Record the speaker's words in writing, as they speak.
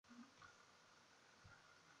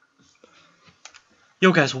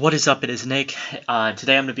Yo guys, what is up? It is Nick.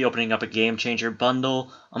 Today I'm going to be opening up a Game Changer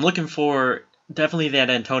bundle. I'm looking for definitely that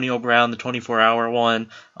Antonio Brown, the 24-hour one,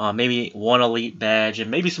 maybe one Elite badge, and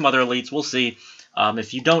maybe some other Elites. We'll see.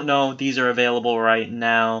 If you don't know, these are available right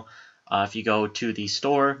now. If you go to the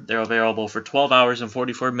store, they're available for 12 hours and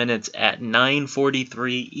 44 minutes at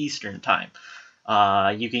 9:43 Eastern Time.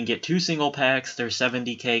 You can get 2 single packs. They're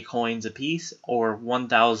 70k coins apiece, or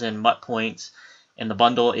 1,000 MUT points. And the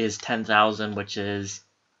bundle is 10,000, which is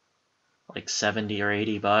like 70 or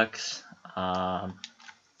 80 bucks. So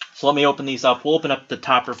let me open these up. We'll open up the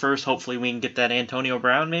topper first. Hopefully we can get that Antonio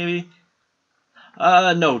Brown, maybe.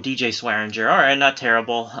 No, DJ Swearinger. Alright, not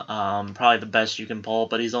terrible. Probably the best you can pull,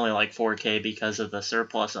 but he's only like 4k because of the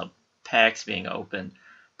surplus of packs being open.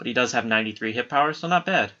 But he does have 93 hit power, so not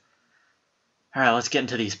bad. Alright, let's get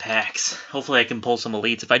into these packs. Hopefully I can pull some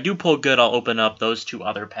Elites. If I do pull good, I'll open up those 2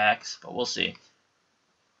 other packs, but we'll see.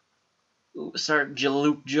 Start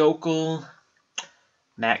Jaluk Jokel,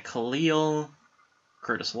 Matt Khalil,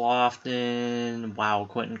 Curtis Lofton, wow,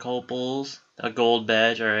 Quentin Coples, a gold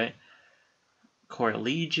badge, alright. Corey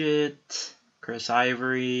Legit, Chris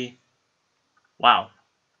Ivory, wow.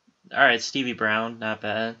 Alright, Stevie Brown, not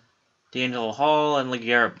bad. D'Angelo Hall and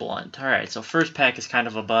LeGarrette Blount. Alright, so first pack is kind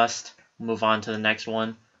of a bust. We'll move on to the next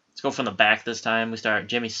one. Let's go from the back this time. We start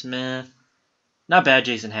Jimmy Smith. Not bad,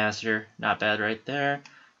 Jason Haster. Not bad right there.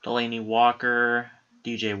 Delaney Walker,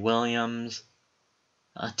 DJ Williams,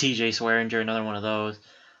 TJ Swearinger, another one of those.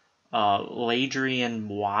 Ladrian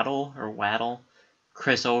Waddle,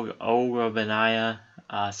 Chris Ogbonnia,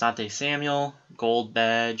 Sante Samuel, gold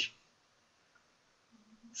badge.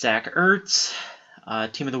 Zach Ertz,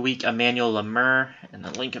 Team of the Week, Emmanuel Lemur, and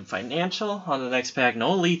then Lincoln Financial. On the next pack,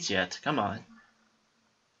 no Elites yet. Come on.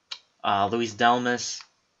 Luis Delmas,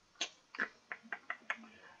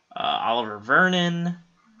 Oliver Vernon,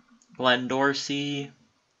 Glenn Dorsey,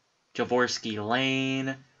 Javorsky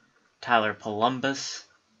Lane, Tyler Columbus,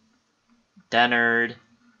 Dennard,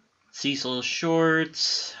 Cecil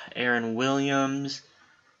Shorts, Aaron Williams,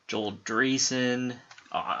 Joel Dreesen,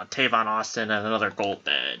 Tavon Austin, and another gold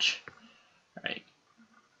badge. Alright.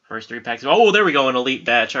 First 3 packs. Oh, there we go, an Elite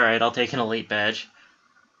badge. Alright, I'll take an Elite badge.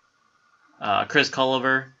 Chris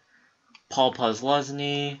Culliver, Paul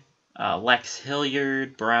Posluszny, Lex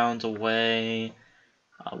Hilliard, Browns away,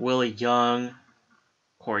 Willie Young,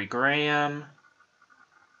 Corey Graham,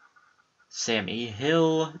 Sammy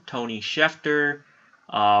Hill, Tony Schefter,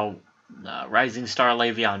 Rising Star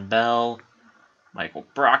Le'Veon Bell, Michael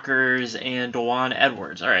Brockers, and Dewan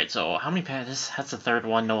Edwards. Alright, so how many packs? That's the third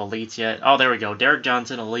one, no Elites yet. Oh, there we go. Derek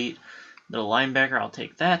Johnson, Elite. Middle linebacker, I'll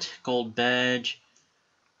take that. Gold badge.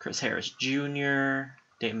 Chris Harris Jr.,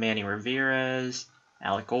 Manny Ramirez,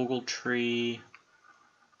 Alec Ogletree,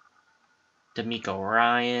 D'Amico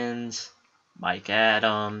Ryans, Mike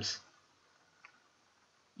Adams,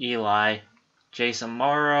 Eli, Jason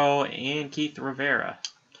Morrow, and Keith Rivera.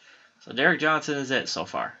 So Derek Johnson is it so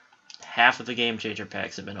far. Half of the Game Changer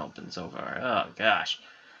packs have been opened so far. Oh, gosh.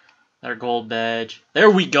 Another gold badge. There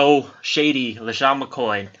we go. Shady. LaShawn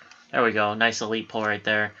McCoy. There we go. Nice Elite pull right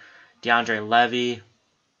there. DeAndre Levy.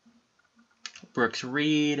 Brooks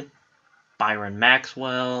Reed. Byron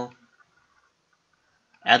Maxwell.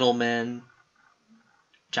 Edelman.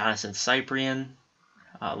 Jonathan Cyprian.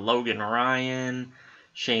 Logan Ryan.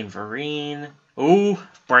 Shane Vereen. Ooh,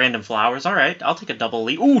 Brandon Flowers. Alright, I'll take a double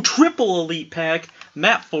Elite. Ooh, triple Elite pack.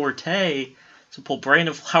 Matt Forte. So pull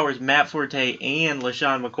Brandon Flowers, Matt Forte, and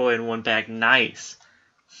LaShawn McCoy in one pack. Nice.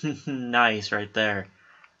 Nice right there.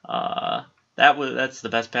 That's the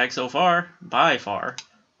best pack so far. By far.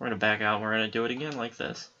 We're going to back out and we're going to do it again like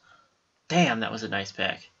this. Damn, that was a nice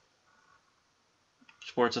pack.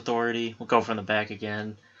 Sports Authority. We'll go from the back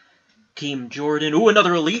again. Keem Jordan. Ooh,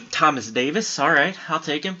 another Elite. Thomas Davis. Alright, I'll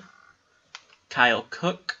take him. Kyle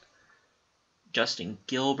Cook. Justin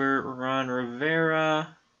Gilbert. Ron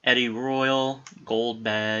Rivera. Eddie Royal. Gold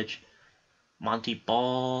badge. Monty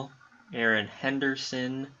Ball. Aaron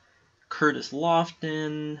Henderson. Curtis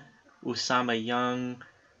Lofton. Usama Young.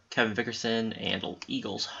 Kevin Vickerson. And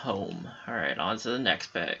Eagles Home. Alright, on to the next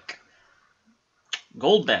pack.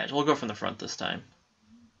 Gold badge. We'll go from the front this time.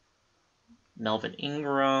 Melvin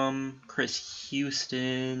Ingram, Chris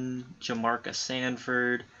Houston, Jamarca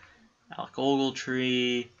Sanford, Alec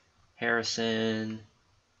Ogletree, Harrison,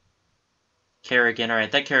 Kerrigan.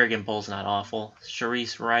 Alright, that Kerrigan pull's not awful.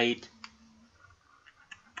 Sharice Wright,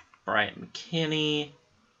 Bryant McKinney,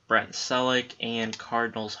 Brent Selleck, and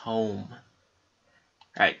Cardinals Home.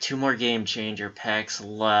 Alright, 2 more Game Changer packs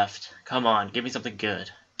left. Come on, give me something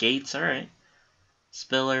good. Gates, alright.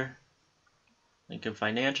 Spiller, Lincoln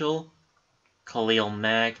Financial, Khalil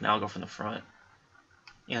Mack. Now I'll go from the front.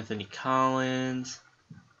 Anthony Collins,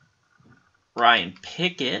 Ryan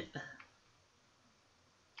Pickett,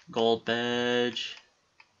 gold badge,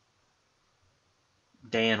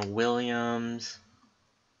 Dan Williams,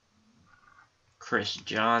 Chris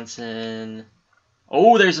Johnson.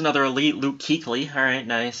 Oh, there's another elite, Luke Kuechly. All right,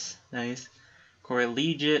 nice, nice. Corey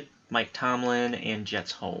Liuget, Mike Tomlin, and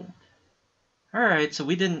Jets home. All right, so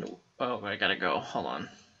we didn't. Oh, I gotta go. Hold on.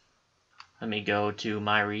 Let me go to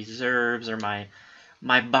my reserves or my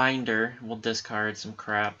binder. We'll discard some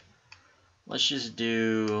crap. Let's just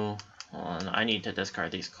do. Hold on, I need to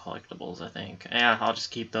discard these collectibles, I think. Yeah, I'll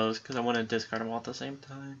just keep those because I want to discard them all at the same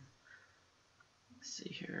time. Let's see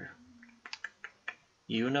here.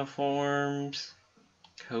 Uniforms,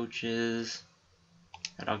 coaches,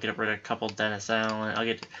 and I'll get rid of a couple Dennis Allen. I'll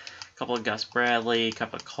get a couple of Gus Bradley, a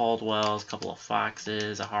couple of Caldwells, a couple of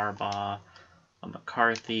Foxes, a Harbaugh, a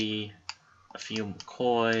McCarthy, a few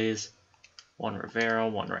McCoys, one Rivera,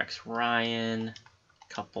 one Rex Ryan,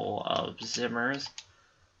 a couple of Zimmers.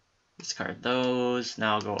 Discard those.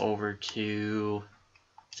 Now I'll go over to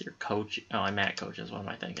your coach. Oh, I'm at coaches. What am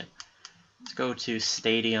I thinking? Let's go to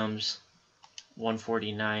stadiums.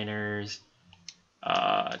 149ers,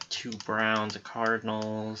 2 Browns, a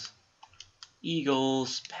Cardinals,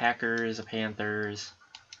 Eagles, Packers, a Panthers,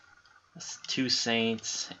 2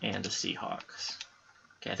 Saints, and a Seahawks.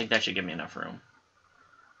 Okay, I think that should give me enough room.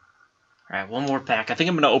 Alright, one more pack. I think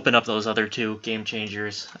I'm going to open up those other 2 game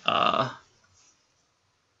changers.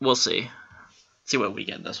 We'll see. See what we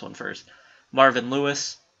get in this one first. Marvin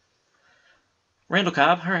Lewis, Randall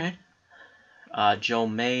Cobb, alright. Joe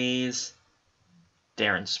Mays,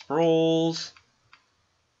 Darren Sproles,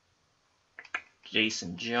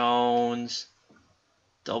 Jason Jones,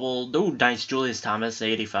 nice Julius Thomas,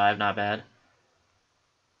 85, not bad.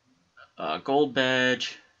 Gold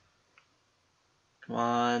badge, come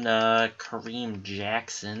on, Kareem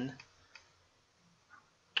Jackson,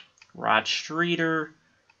 Rod Streeter,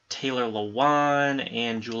 Taylor Lewan,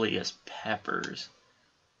 and Julius Peppers.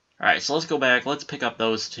 Alright, so let's go back, let's pick up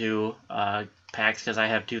those 2 packs because I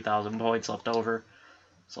have 2,000 points left over.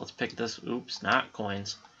 So let's pick this. Oops, not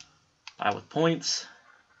coins. Buy with points.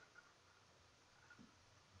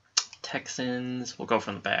 Texans. We'll go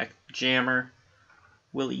from the back. Jammer.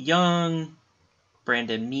 Willie Young.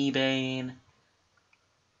 Brandon Mebane.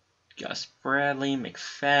 Gus Bradley.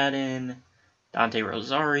 McFadden. Dante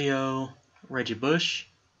Rosario. Reggie Bush.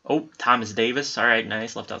 Oh, Thomas Davis. All right,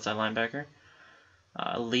 nice. Left outside linebacker.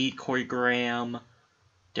 Elite Corey Graham.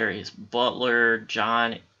 Darius Butler,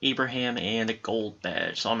 John Abraham, and a gold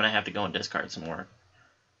badge. So I'm going to have to go and discard some more.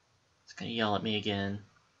 It's going to yell at me again.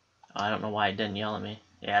 I don't know why it didn't yell at me.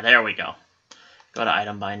 Yeah, there we go. Go to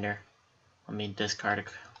item binder. Let me discard a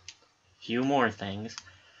few more things.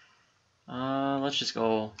 Let's just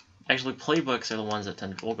go. Actually, playbooks are the ones that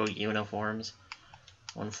tend to. We'll go uniforms.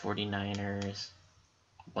 149ers.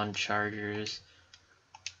 1 Chargers.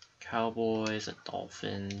 Cowboys, a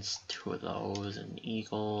Dolphins, 2 of those, an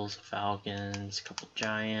Eagles, Falcons, a couple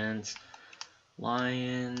Giants,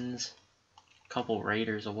 Lions, a couple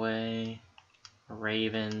Raiders away,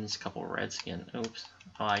 Ravens, a couple Redskins. Oops.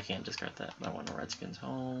 Oh, I can't discard that. I want the Redskins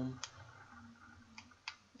home.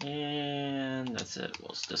 And that's it.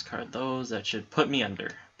 We'll just discard those. That should put me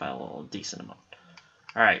under by a little decent amount.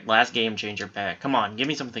 Alright, last game changer pack. Come on, give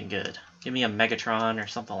me something good. Give me a Megatron or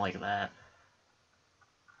something like that.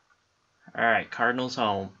 Alright, Cardinals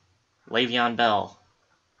home. Le'Veon Bell.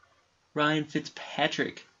 Ryan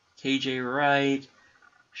Fitzpatrick. KJ Wright.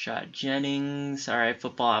 Shot Jennings. Alright,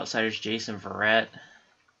 Football Outsiders. Jason Verrett.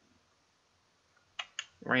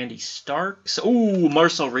 Randy Starks. Ooh,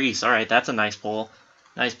 Marcel Reese. Alright, that's a nice pull.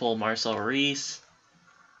 Nice pull, Marcel Reese.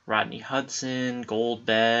 Rodney Hudson. Gold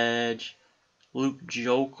badge. Luke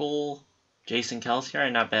Jokel. Jason Kelsey.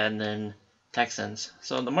 Alright, not bad. And then Texans.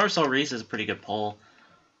 So the Marcel Reese is a pretty good pull.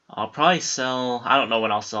 I'll probably sell. I don't know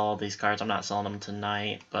when I'll sell all these cards. I'm not selling them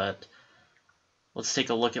tonight, but let's take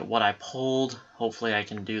a look at what I pulled. Hopefully I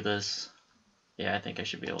can do this. Yeah, I think I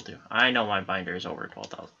should be able to. I know my binder is over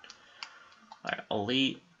 12,000. Alright,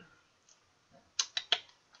 Elite.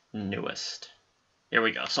 Newest. Here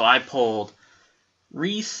we go. So I pulled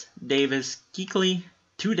Reese, Davis, Kuechly,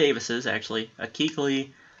 2 Davises actually, a Kuechly,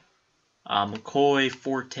 McCoy,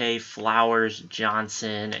 Forte, Flowers,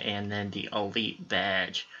 Johnson, and then the Elite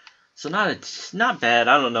badge. So not bad.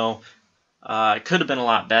 I don't know. It could have been a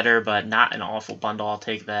lot better, but not an awful bundle. I'll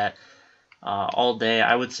take that all day.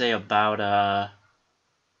 I would say about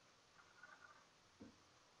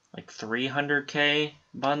like 300K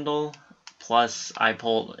bundle. Plus, I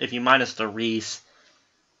pulled, if you minus the Reese,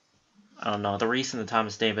 I don't know, the Reese and the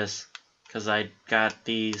Thomas Davis because I got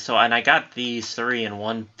these. So, and I got these 3 in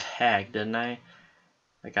one pack, didn't I?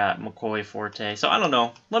 I got McCoy Forte. So I don't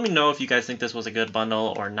know. Let me know if you guys think this was a good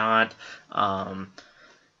bundle or not. I'm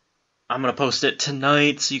going to post it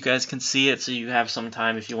tonight so you guys can see it, so you have some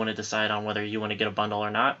time if you want to decide on whether you want to get a bundle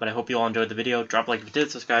or not. But I hope you all enjoyed the video. Drop a like if you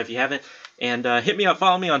did, subscribe if you haven't, and hit me up,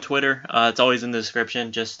 follow me on Twitter. It's always in the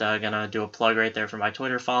description. Just going to do a plug right there for my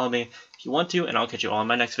Twitter. Follow me if you want to, and I'll catch you all in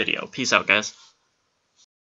my next video. Peace out, guys.